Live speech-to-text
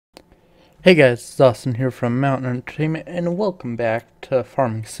Hey guys, it's Austin here from Mountain Entertainment, and welcome back to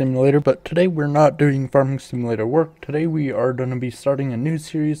Farming Simulator. But today we're not doing Farming Simulator work. Today we are going to be starting a new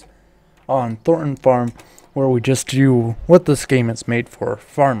series on Thornton Farm, where we just do what this game is made for,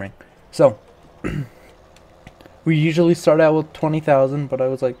 farming. So, we usually start out with 20,000, but I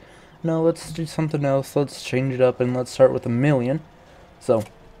was like, no, let's do something else, let's change it up, and let's start with 1,000,000. So,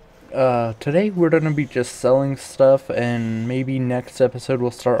 today we're going to be just selling stuff, and maybe next episode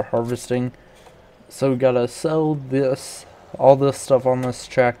we'll start harvesting. So we gotta sell all this stuff on this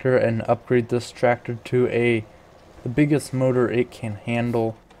tractor and upgrade this tractor to the biggest motor it can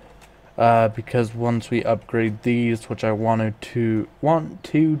handle. Because once we upgrade these, which I want to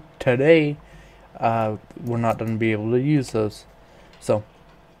today, we're not gonna be able to use those. So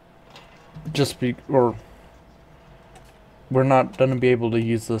we're not gonna be able to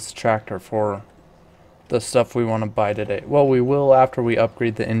use this tractor for the stuff we want to buy today. Well, we will after we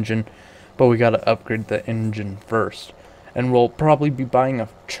upgrade the engine, but we gotta upgrade the engine first. And we'll probably be buying a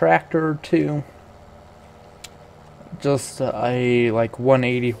tractor or two. Just a like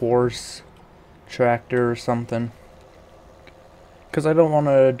 180 horse tractor or something. Because I don't want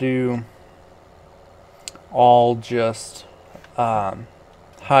to do all just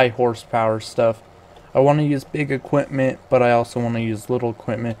high horsepower stuff. I want to use big equipment, but I also want to use little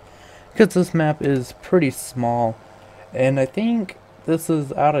equipment. Because this map is pretty small. And I think this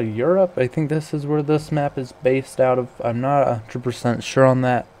is out of Europe. I think this is where this map is based out of. I'm not 100% sure on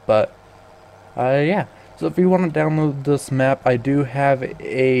that, but yeah. So if you want to download this map, I do have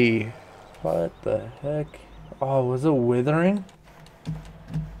a. What the heck? Oh, was it withering?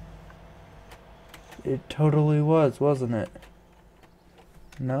 It totally was, wasn't it?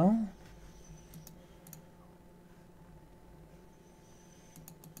 No?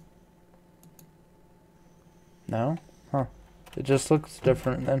 No? Huh. It just looks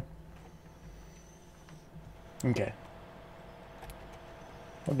different then. Okay.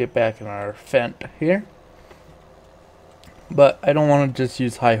 We'll get back in our Fent here. But I don't want to just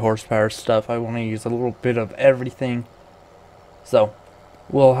use high horsepower stuff. I want to use a little bit of everything. So,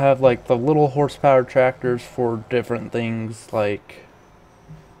 we'll have like the little horsepower tractors for different things, like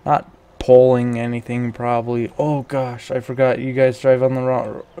not pulling anything probably. Oh gosh, I forgot you guys drive on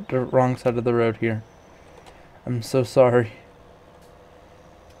the wrong side of the road here. I'm so sorry.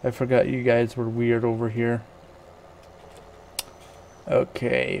 I forgot you guys were weird over here.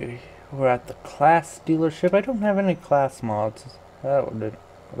 Okay, we're at the class dealership. I don't have any class mods. That would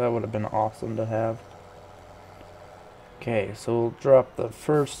have been awesome to have. Okay, so we'll drop the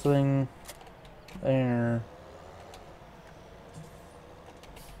first thing there.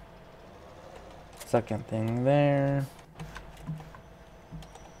 Second thing there.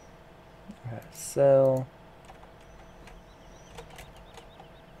 Sell.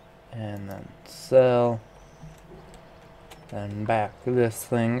 And then sell. And back this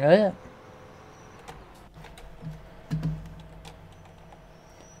thing up.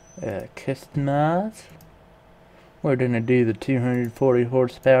 Customize. We're gonna do the 240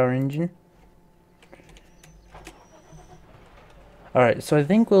 horsepower engine. Alright, so I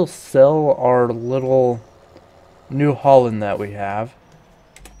think we'll sell our little New Holland that we have.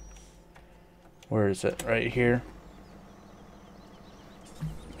 Where is it? Right here.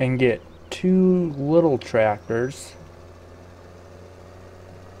 And get 2 little tractors.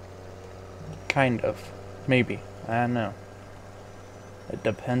 Kind of. Maybe. I don't know. It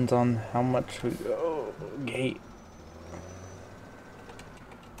depends on how much we go. Gate.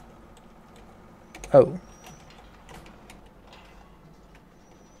 Oh.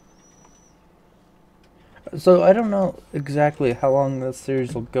 So I don't know exactly how long this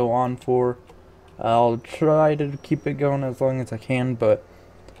series will go on for. I'll try to keep it going as long as I can, but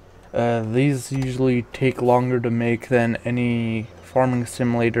these usually take longer to make than any farming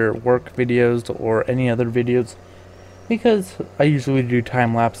simulator work videos or any other videos, because I usually do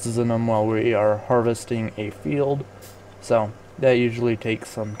time lapses in them while we are harvesting a field, so that usually takes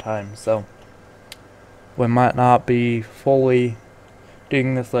some time. So we might not be fully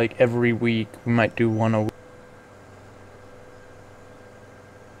doing this like every week. We might do one a week.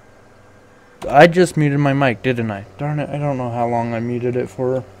 I just muted my mic, didn't I? Darn it, I don't know how long I muted it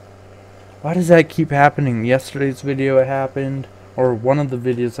for. Why does that keep happening? Yesterday's video it happened, or one of the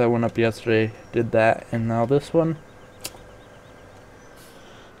videos that went up yesterday did that, and now this one?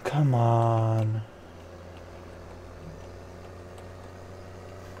 Come on.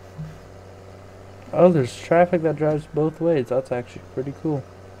 Oh, there's traffic that drives both ways. That's actually pretty cool.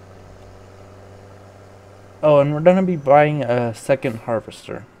 Oh, and we're gonna be buying a second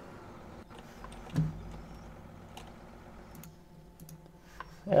harvester.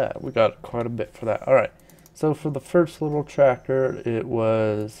 Yeah, we got quite a bit for that. Alright, so for the first little tractor, it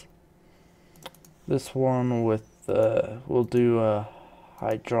was this one with, we'll do a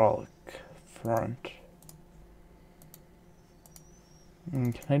hydraulic front.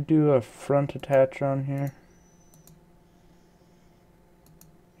 And can I do a front attacher on here?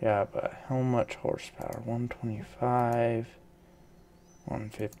 Yeah, but how much horsepower? 125,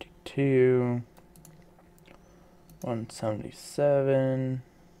 152, 177.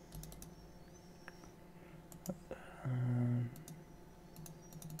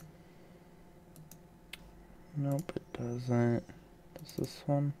 Nope, it doesn't. Does this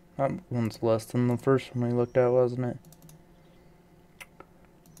one? That one's less than the first one we looked at, wasn't it?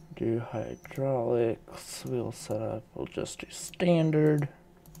 Do hydraulics, wheel setup, we'll just do standard.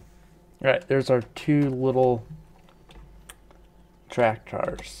 Alright, there's our two little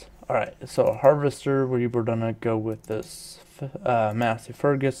tractors. Alright, so harvester, we were gonna go with this Massey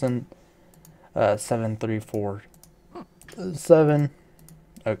Ferguson 7347.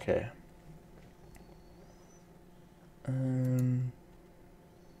 Okay.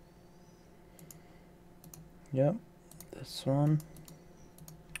 Yep, this one.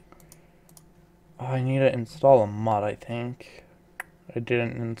 Oh, I need to install a mod, I think. I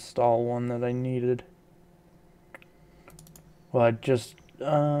didn't install one that I needed. Well, I just,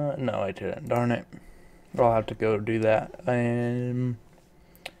 no, I didn't, darn it. I'll have to go do that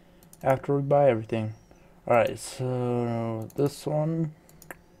after we buy everything. Alright, so this one.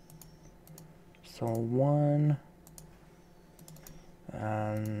 So one.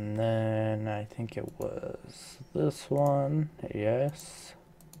 And then I think it was this one. Yes.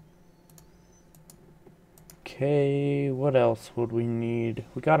 Okay, what else would we need?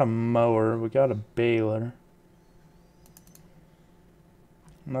 We got a mower, we got a baler.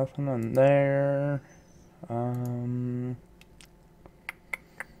 Nothing in there. I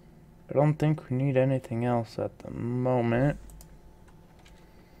don't think we need anything else at the moment.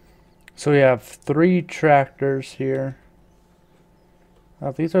 So we have 3 tractors here.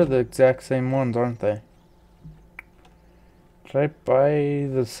 Oh, these are the exact same ones, aren't they? Did I buy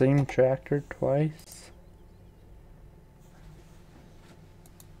the same tractor twice?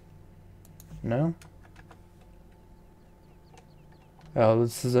 No? Oh,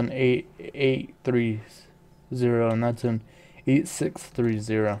 this is an 8830 and that's an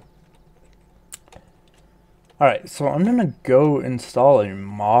 8630. Alright, so I'm gonna go install a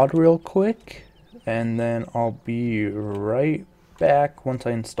mod real quick, and then I'll be right back once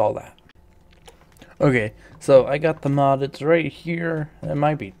I install that. Okay, so I got the mod, it's right here. It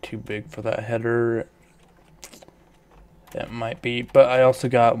might be too big for that header. It might be, but I also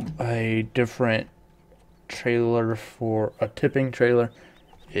got a different trailer for a tipping trailer.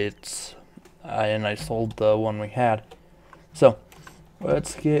 And I sold the one we had. So,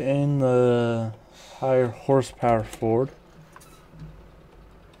 let's get in the higher horsepower Ford.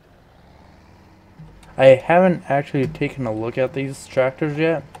 I haven't actually taken a look at these tractors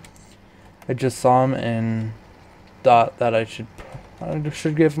yet. I just saw them and thought that I should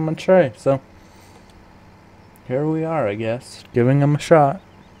give them a try. So here we are, I guess, giving them a shot.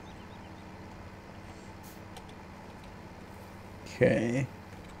 Okay.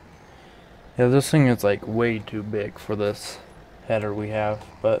 Yeah, this thing is like way too big for this header we have,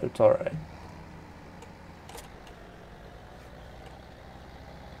 but it's alright.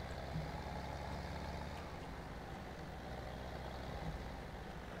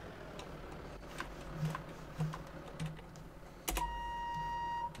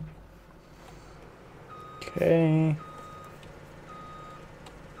 Okay.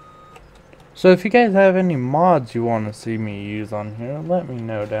 So if you guys have any mods you want to see me use on here, let me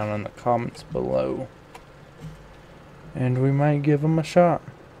know down in the comments below. And we might give them a shot.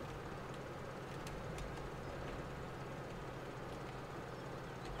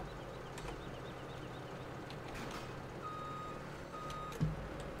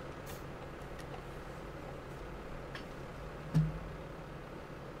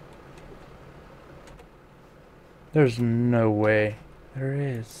 There's no way. There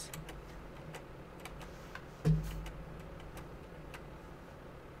is.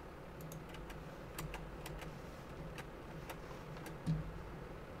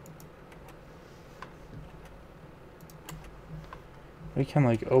 We can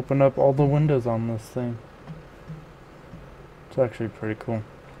like open up all the windows on this thing. It's actually pretty cool.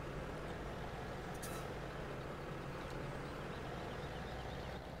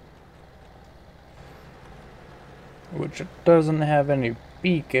 Which it doesn't have any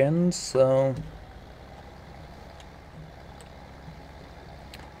beacons, so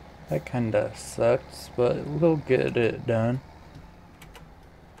that kinda sucks, but we'll get it done.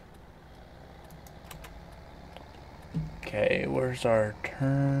 Okay, where's our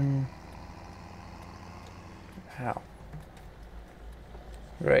turn? How?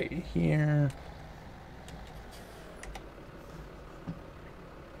 Right here.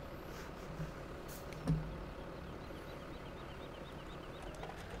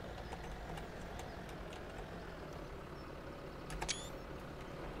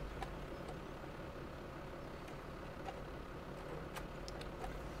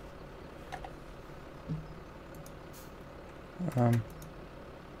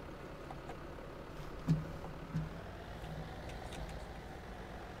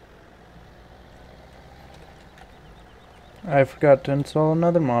 I forgot to install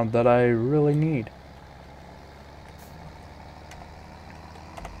another mod that I really need.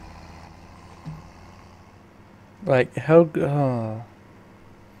 Like, how, to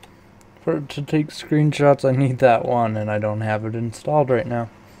take screenshots, I need that one, and I don't have it installed right now.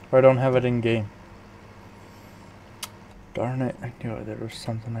 Or I don't have it in game. Darn it, I knew there was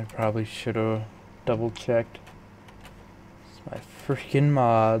something I probably should have double checked. It's my freaking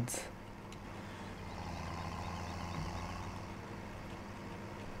mods.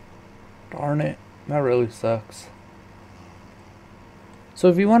 Darn it, that really sucks. So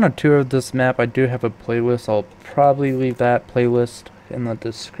if you want a tour of this map, I do have a playlist. I'll probably leave that playlist in the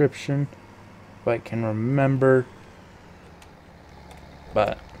description if I can remember.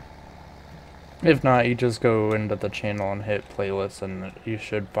 But if not, you just go into the channel and hit playlist and you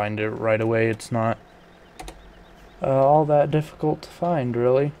should find it right away. It's not all that difficult to find,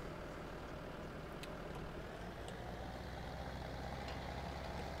 really.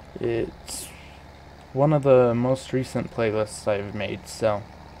 It's one of the most recent playlists I've made, so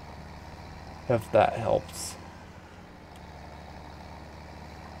if that helps.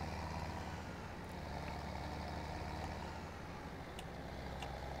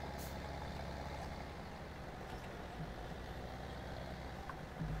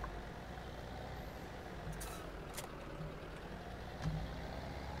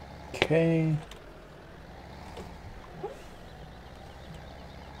 Okay.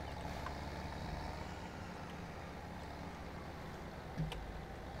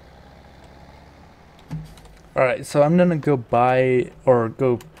 Alright, so I'm gonna go buy or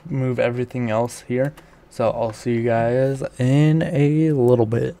go move everything else here. So I'll see you guys in a little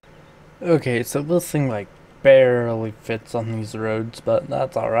bit. Okay, so this thing like barely fits on these roads, but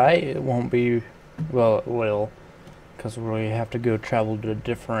that's alright. It won't be, well, it will, because we have to go travel to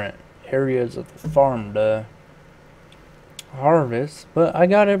different areas of the farm to harvest. But I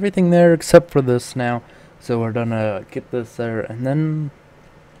got everything there except for this now, so we're gonna get this there, and then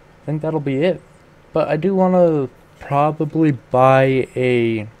I think that'll be it. But I do want to probably buy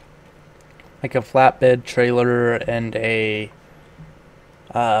like a flatbed trailer and a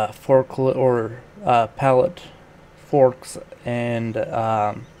forklift or pallet forks and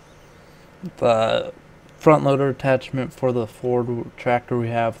the front loader attachment for the Ford tractor we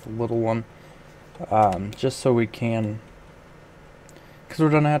have, the little one, just so we can, because we're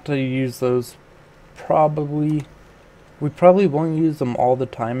gonna have to use those probably. We probably won't use them all the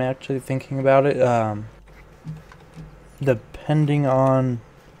time, actually, thinking about it. Depending on...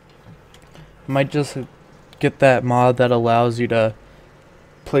 Might just get that mod that allows you to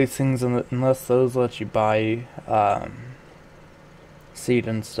place things in unless those let you buy seed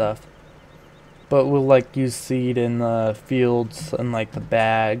and stuff. But we'll, like, use seed in the fields and, like, the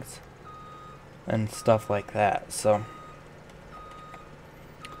bags and stuff like that, so...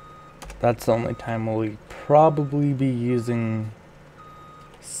 That's the only time we'll probably be using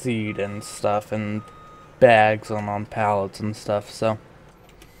seed and stuff and bags on pallets and stuff, so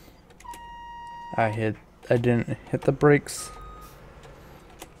I didn't hit the brakes.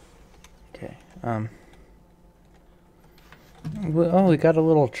 Okay, oh, we got a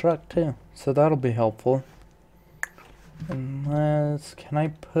little truck too, so that'll be helpful. Unless, can I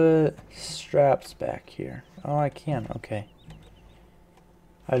put straps back here? Oh, I can, okay.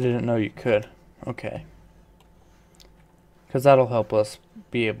 I didn't know you could. Okay. Because that'll help us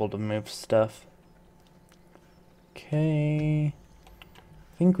be able to move stuff. Okay. I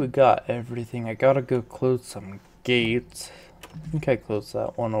think we got everything. I gotta go close some gates. I think I closed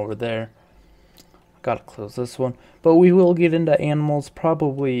that one over there. I gotta close this one. But we will get into animals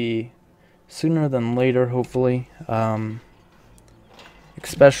probably sooner than later, hopefully.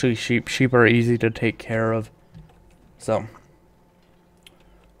 Especially sheep. Sheep are easy to take care of. So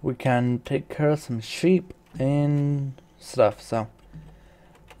we can take care of some sheep and stuff. So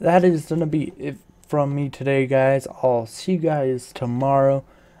that is gonna be it from me today, guys. I'll see you guys tomorrow.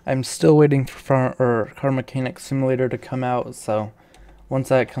 I'm still waiting for Car Mechanic Simulator to come out, so once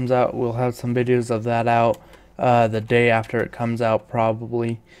that comes out, we'll have some videos of that out. the day after it comes out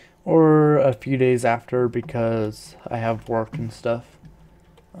probably, or a few days after because I have work and stuff.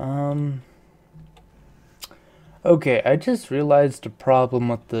 Okay, I just realized a problem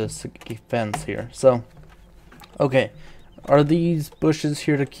with this fence here. So, okay, are these bushes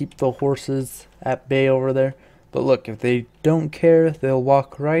here to keep the horses at bay over there? But look, if they don't care, they'll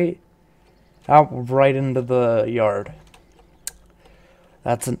walk right out right into the yard.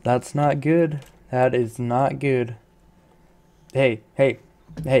 That's not good. That is not good. Hey,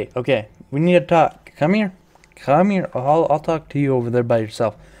 okay. We need to talk. Come here. Come here. I'll talk to you over there by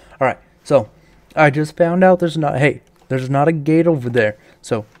yourself. Alright, so I just found out there's not a gate over there.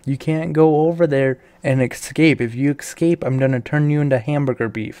 So you can't go over there and escape. If you escape, I'm gonna turn you into hamburger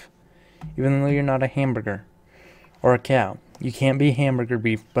beef. Even though you're not a hamburger or a cow. You can't be hamburger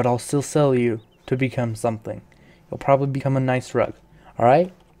beef, but I'll still sell you to become something. You'll probably become a nice rug.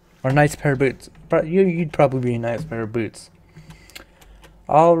 Alright? Or a nice pair of boots. But you'd probably be a nice pair of boots.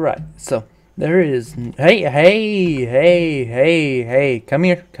 Alright, so there is hey, come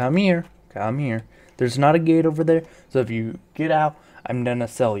here. There's not a gate over there, so if you get out, I'm gonna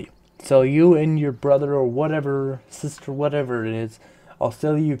sell you. Sell you and your brother or whatever, sister, whatever it is. I'll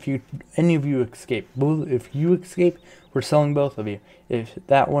sell you if any of you escape. If you escape, we're selling both of you. If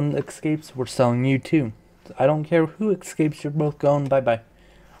that one escapes, we're selling you too. I don't care who escapes, you're both going. Bye-bye.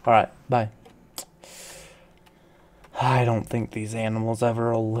 Alright, bye. I don't think these animals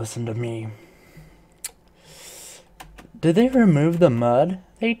ever will listen to me. Did they remove the mud?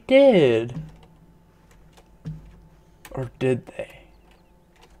 They did. Or did they?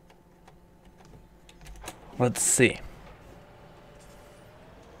 Let's see.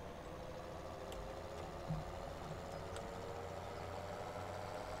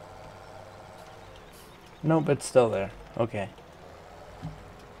 Nope, it's still there. Okay.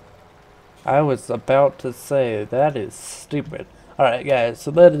 I was about to say, that is stupid. Alright guys,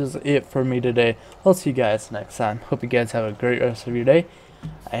 so that is it for me today. I'll see you guys next time. Hope you guys have a great rest of your day.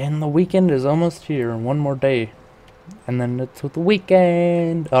 And the weekend is almost here. One more day. And then it's the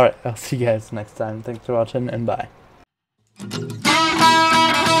weekend. Alright, I'll see you guys next time. Thanks for watching and bye.